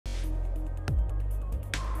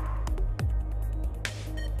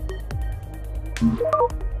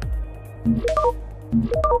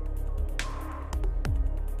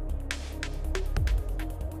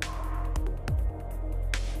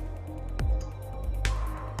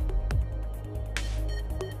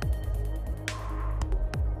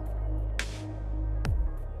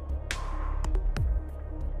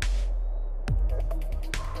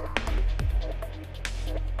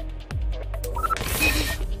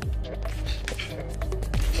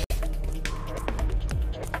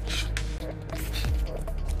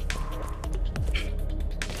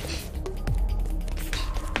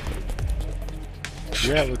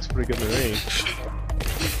Yeah, it looks pretty good to me.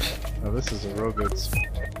 Oh, this is a real good.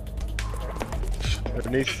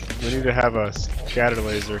 We need to have a scatter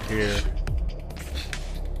laser here.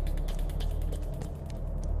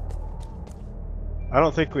 I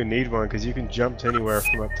don't think we need one because you can jump to anywhere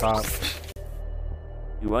from up top.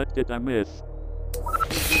 What did I miss?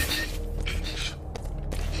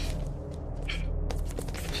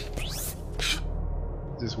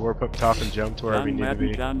 Just warp up top and jump to wherever you need to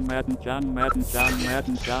be. John Madden.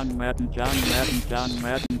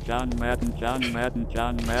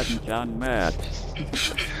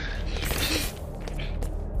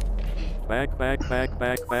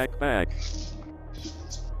 Back.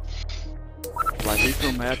 Slightly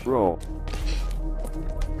from Matt roll.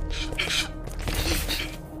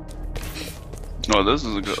 Oh, this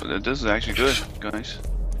is a good. This is actually good, guys.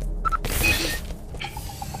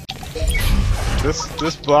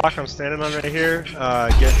 This block I'm standing on right here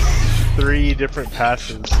gets 3 different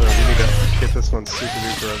passes, so we need to get this one super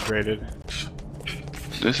duper upgraded.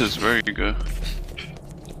 This is very good.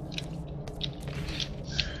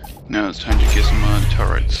 Now it's time to get some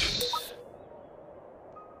turrets.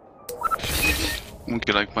 We'll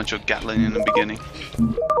get like a bunch of Gatling in the beginning.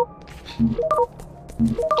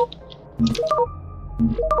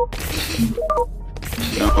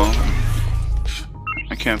 No,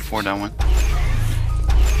 I can't afford that one.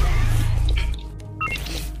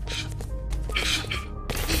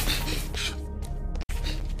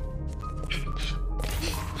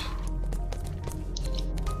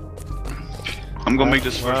 I'm gonna make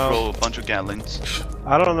this first roll a bunch of Gatlings.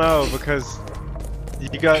 I don't know, because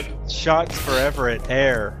you got shots forever at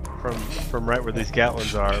air from right where these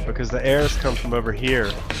Gatlings are, because the airs come from over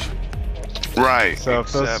here. Right. So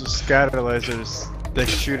if those scatter lasers, they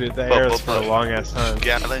shoot at the airs for a long ass time.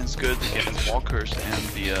 Gatling's good against walkers and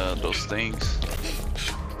the those things.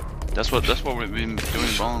 That's what we've been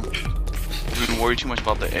doing wrong. We've been worried too much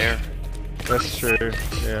about the air. That's true.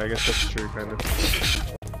 Yeah, I guess that's true, kind of.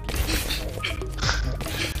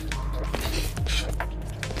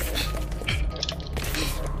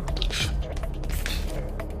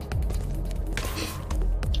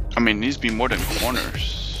 I mean, it needs to be more than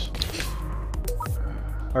corners.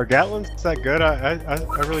 Are Gatlings that good? I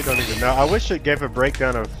really don't even know. I wish it gave a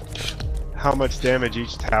breakdown of how much damage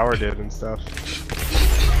each tower did and stuff.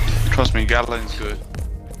 Trust me, Gatling's good.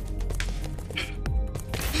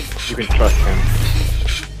 You can trust him.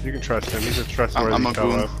 You can trust him. He's a trustworthy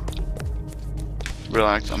fellow.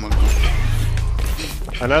 Relax, I'm a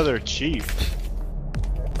goon. Another cheap.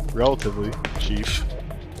 Relatively cheap.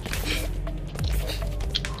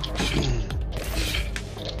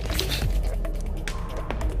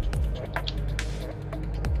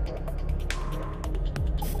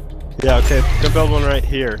 Yeah, okay, gonna build one right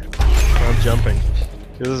here. I'm jumping.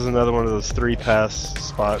 This is another one of those 3 pass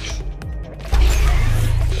spots.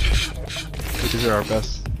 These are our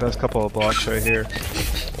best couple of blocks right here.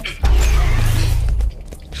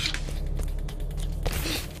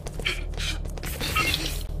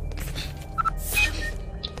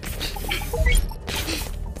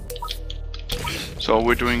 So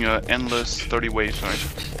we're doing endless 30 waves, right?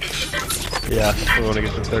 Yeah, we want to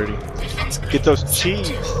get to 30. Get those cheese!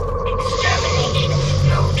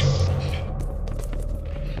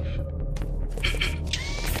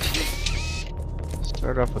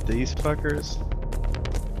 Start off with these fuckers.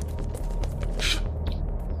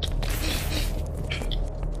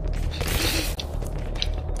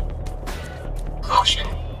 Caution.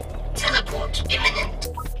 Teleport imminent.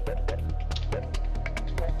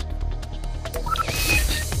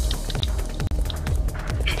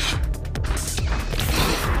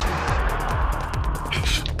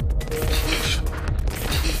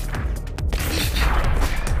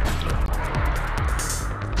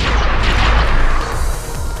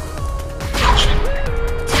 Caution.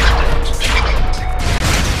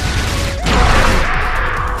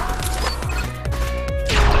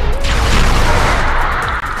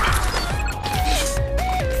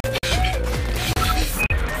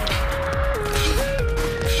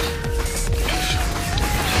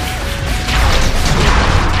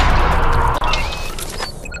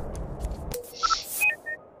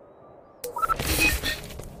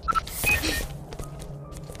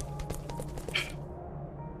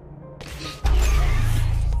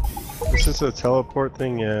 This is a teleport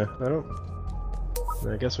thing, yeah.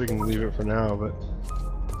 I guess we can leave it for now, but...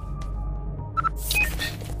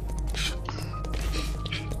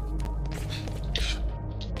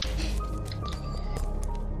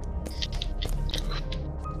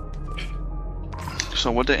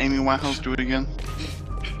 So what did Amy Winehouse do it again?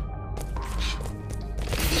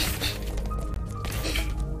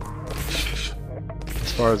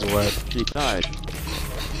 As far as what? She died.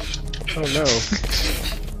 Oh no.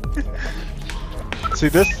 See,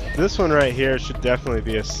 this one right here should definitely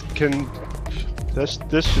be a... This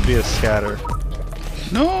should be a scatter.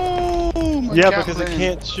 No! My Yeah, because it Gatling.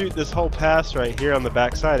 can't shoot this whole pass right here on the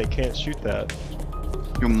backside. It can't shoot that.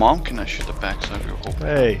 Your mom cannot shoot the backside of your whole.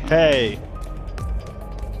 Hey, hey!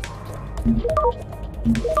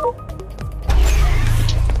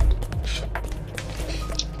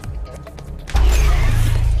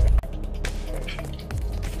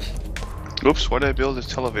 Oops, why did I build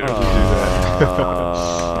this elevator? Hey,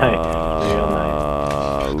 real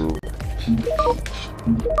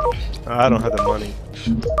I don't have the money.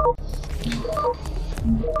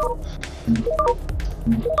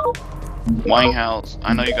 Winehouse,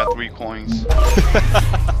 I know you got 3 coins.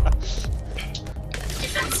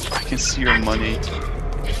 I can see your money.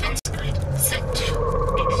 Defense grid set to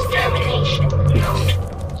extermination mode.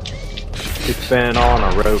 It's been on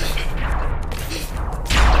a rope.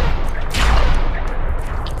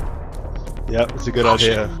 Yep, it's a good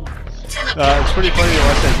idea. It's pretty funny to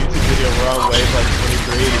watch that YouTube video. We're on wave like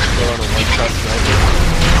 23 and he's still on a one-shot sniper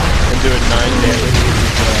and doing 9 damage with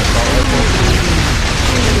his assault rifle.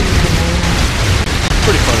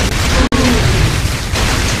 Pretty funny.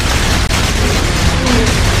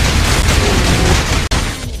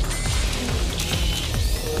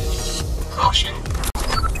 Caution.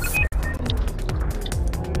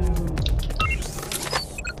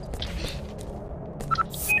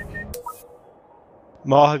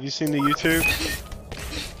 Maul, have you seen the YouTube?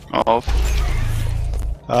 Off.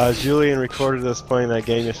 Julian recorded us playing that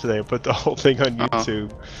game yesterday and put the whole thing on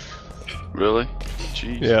YouTube. Really?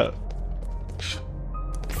 Jeez. Yeah.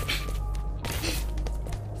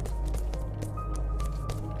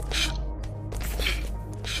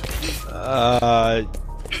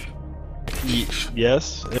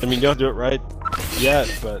 Yes. I mean, you don't do it right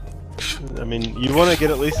yet, but I mean, you want to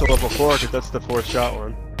get at least a level 4 because that's the 4th shot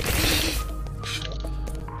one.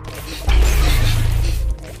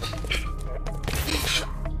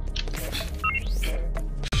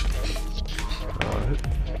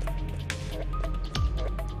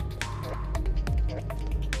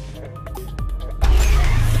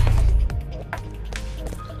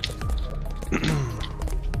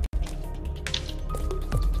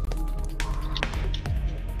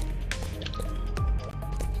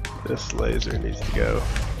 This laser needs to go.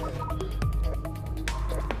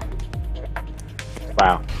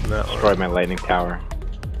 Wow. No. Destroyed my lightning tower.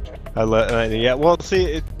 Yeah, well,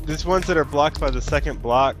 see, these ones that are blocked by the second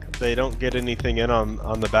block, they don't get anything in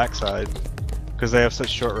on the backside because they have such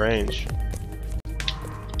short range.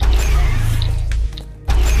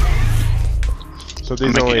 So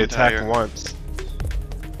these only attack once.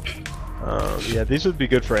 Yeah, these would be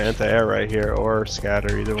good for anti-air right here, or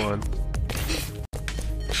scatter, either one.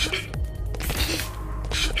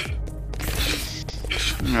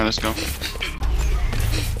 Alright, let's go.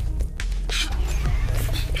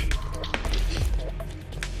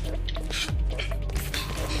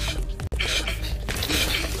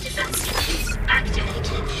 Defense grid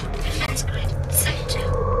activated. Defense grid set to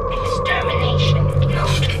extermination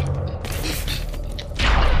mode.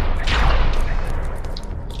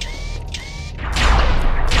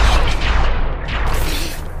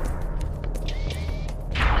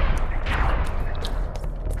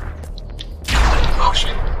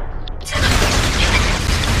 Caution.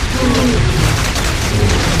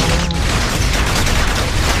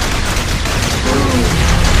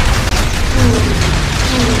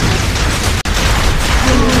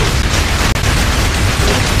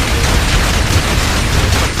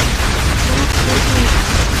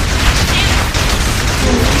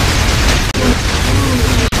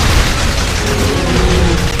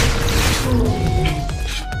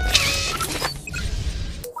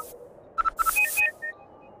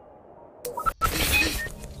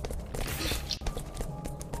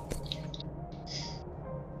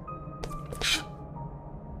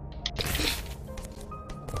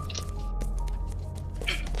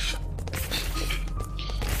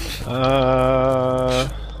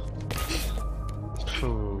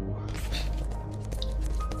 Ooh.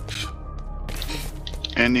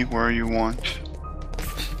 Anywhere you want.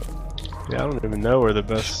 Yeah, I don't even know where the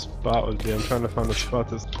best spot would be. I'm trying to find a spot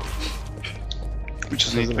that's... We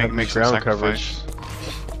just need Doesn't to have make the some ground sacrifice.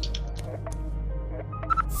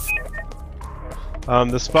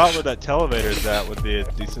 The spot where that televator's at would be a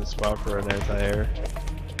decent spot for an anti-air.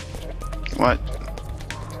 What?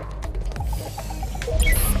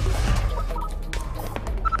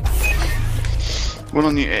 What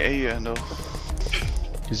on the AA end though?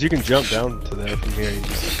 Because you can jump down to there from here. You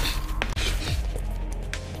just...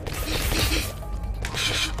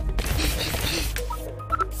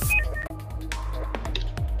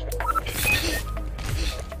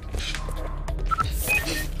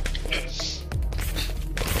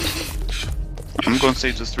 I'm gonna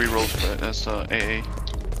save just 3 rolls for it as AA.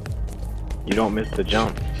 You don't miss the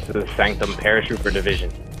jump to the Sanctum Paratrooper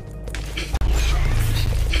Division.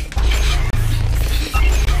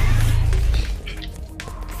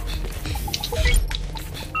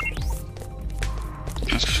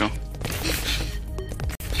 Let's go.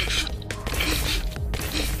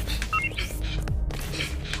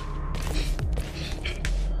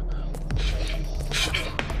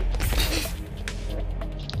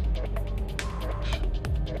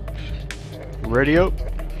 Radio.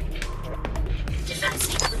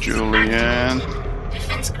 Julian.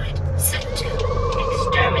 Defense grid set to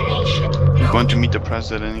extermination. I'm going to meet the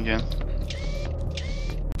president again.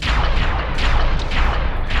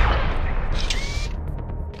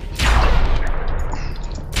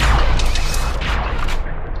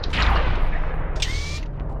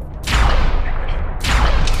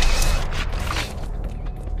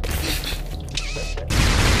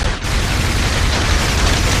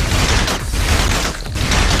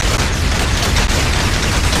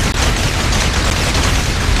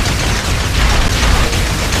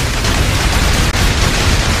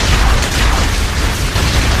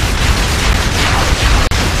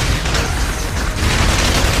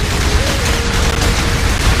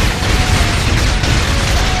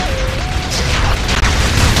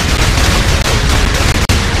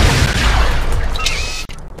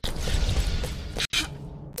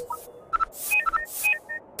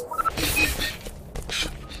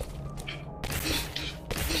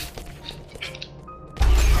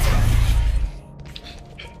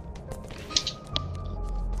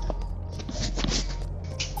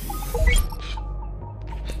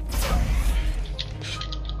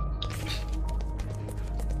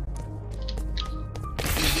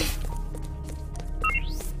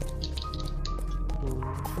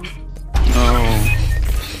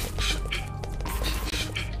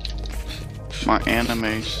 My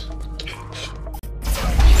animes.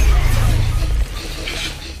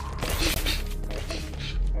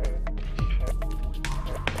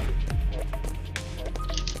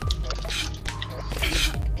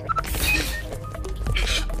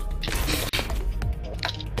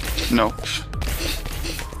 No.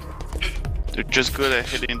 They're just good at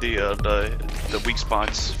hitting the weak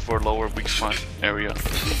spots for lower weak spot area.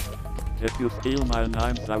 If you steal my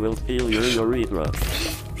knives, I will steal your urethra.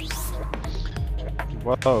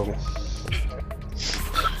 Whoa. Don't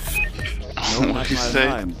What'd like you my say?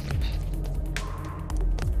 knives.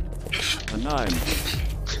 A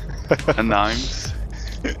knife. A knives.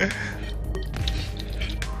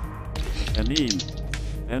 Animes.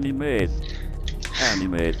 Animes.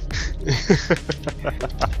 Animes.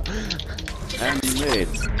 Activated.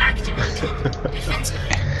 Defense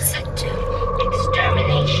grid set to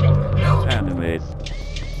extermination mode. Animes.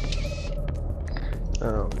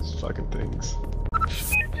 Oh, these fucking things.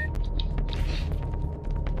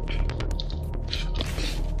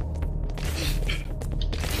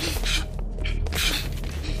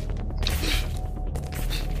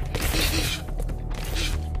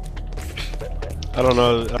 I don't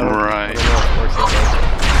know. I don't know if it works that way.